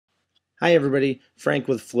Hi everybody, Frank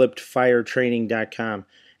with flippedfiretraining.com,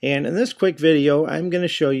 and in this quick video I'm going to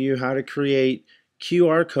show you how to create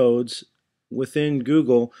QR codes within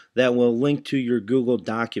Google that will link to your Google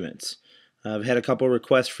documents. I've had a couple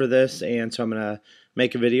requests for this, and so I'm going to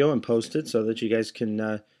make a video and post it so that you guys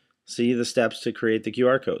can see the steps to create the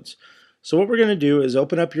QR codes. So what we're going to do is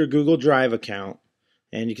open up your Google Drive account,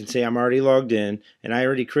 and you can see I'm already logged in and I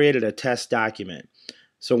already created a test document.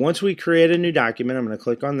 So once we create a new document, I'm going to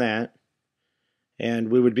click on that. And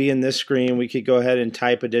we would be in this screen. We could go ahead and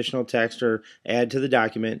type additional text or add to the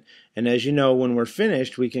document. And as you know, when we're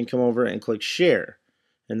finished, we can come over and click share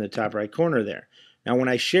in the top right corner there. Now when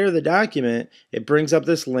I share the document, it brings up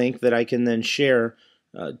this link that I can then share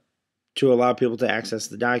to allow people to access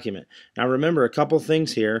the document. Now remember a couple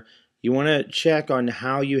things here. You want to check on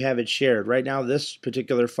how you have it shared. Right now this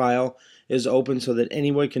particular file is open so that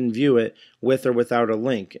anyone can view it with or without a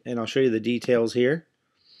link. And I'll show you the details here.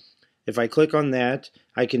 If I click on that,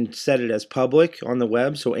 I can set it as public on the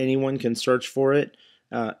web so anyone can search for it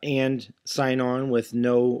and sign on with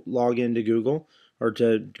no login to Google or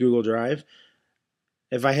to Google Drive.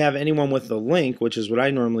 If I have anyone with the link, which is what I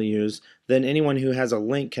normally use, then anyone who has a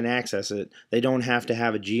link can access it. They don't have to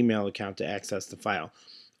have a Gmail account to access the file.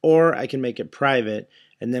 Or I can make it private,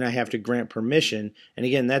 and then I have to grant permission. And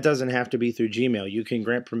again, that doesn't have to be through Gmail. You can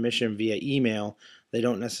grant permission via email. They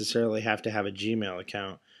don't necessarily have to have a Gmail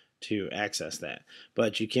account to access that,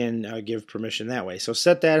 but you can give permission that way. So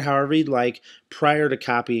set that however you'd like prior to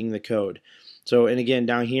copying the code. So, and again,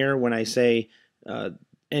 down here when I say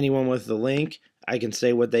anyone with the link, I can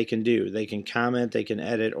say what they can do. They can comment, they can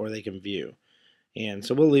edit, or they can view. And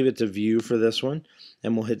so we'll leave it to view for this one,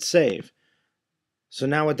 and we'll hit save. So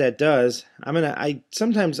now what that does,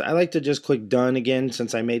 sometimes I like to just click done again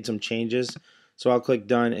since I made some changes. So I'll click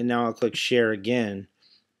done, and now I'll click share again.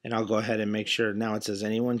 And I'll go ahead and make sure now it says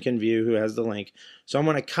anyone can view who has the link. So I'm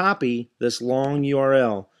going to copy this long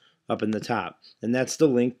URL up in the top, and that's the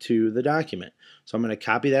link to the document. So I'm going to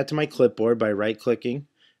copy that to my clipboard by right-clicking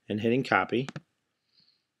and hitting copy.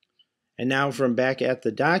 And now from back at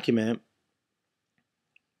the document,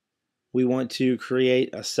 we want to create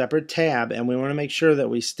a separate tab, and we want to make sure that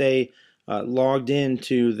we stay logged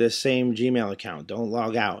into the same Gmail account. Don't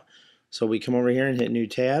log out. So we come over here and hit new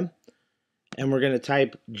tab. And we're going to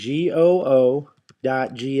type Goo.gl,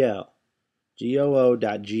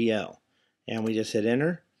 Goo.gl, and we just hit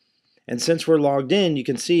enter. And since we're logged in, you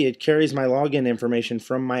can see it carries my login information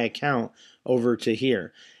from my account over to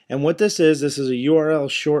here. And what this is a URL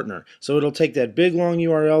shortener. So it'll take that big long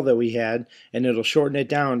URL that we had and it'll shorten it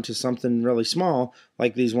down to something really small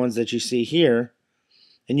like these ones that you see here.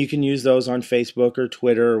 And you can use those on Facebook or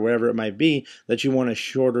Twitter or wherever it might be that you want a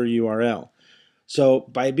shorter URL. So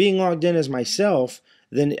by being logged in as myself,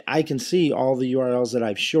 then I can see all the URLs that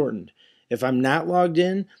I've shortened. If I'm not logged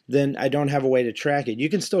in, then I don't have a way to track it. You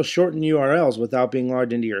can still shorten URLs without being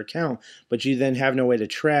logged into your account, but you then have no way to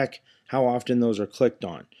track how often those are clicked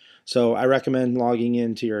on. So I recommend logging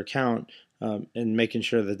into your account and making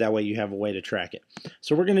sure that that way you have a way to track it.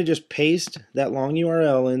 So we're going to just paste that long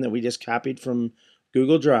URL in that we just copied from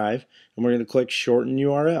Google Drive, and we're going to click shorten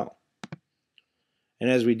URL. And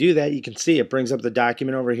as we do that, you can see it brings up the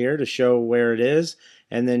document over here to show where it is,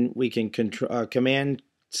 and then we can Command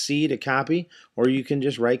C to copy, or you can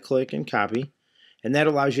just right click and copy, and that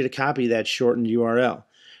allows you to copy that shortened URL.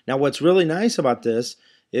 Now what's really nice about this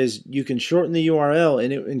is you can shorten the URL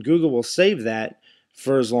and Google will save that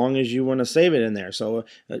for as long as you want to save it in there. So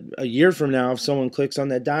a year from now, if someone clicks on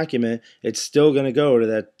that document, it's still going to go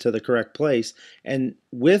to the correct place. And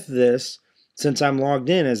with this, since I'm logged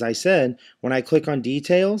in, as I said, when I click on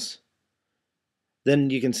details, then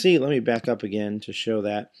you can see, let me back up again to show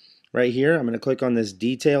that. Right here, I'm going to click on this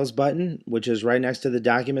details button, which is right next to the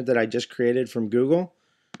document that I just created from Google.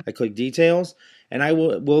 I click details, and I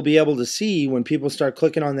will be able to see when people start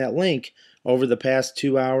clicking on that link over the past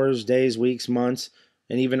 2 hours, days, weeks, months,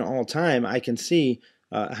 and even all time, I can see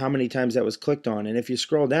how many times that was clicked on. And if you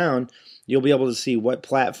scroll down, you'll be able to see what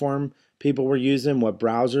platform people were using, what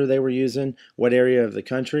browser they were using, what area of the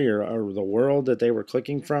country or the world that they were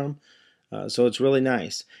clicking from. So it's really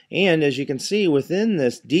nice. And as you can see within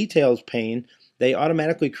this details pane, they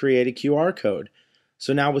automatically create a QR code.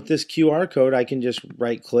 So now with this QR code, I can just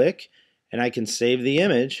right click and I can save the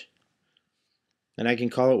image and I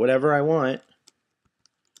can call it whatever I want.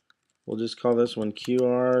 We'll just call this one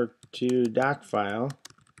QR2 doc file,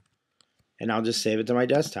 and I'll just save it to my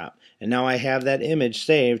desktop. And now I have that image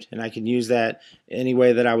saved, and I can use that any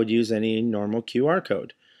way that I would use any normal QR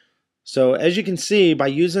code. So as you can see, by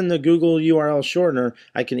using the Google URL shortener,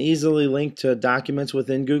 I can easily link to documents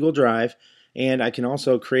within Google Drive, and I can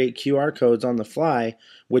also create QR codes on the fly,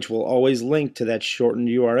 which will always link to that shortened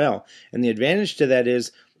URL. And the advantage to that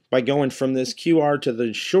is by going from this QR to the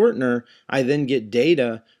shortener, I then get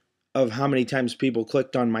data of how many times people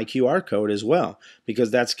clicked on my QR code as well,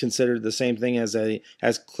 because that's considered the same thing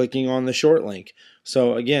as clicking on the short link.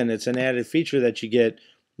 So again, it's an added feature that you get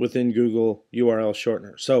within Google URL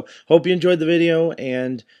shortener. So hope you enjoyed the video,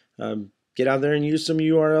 and get out there and use some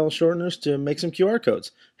URL shorteners to make some QR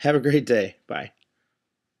codes. Have a great day. Bye.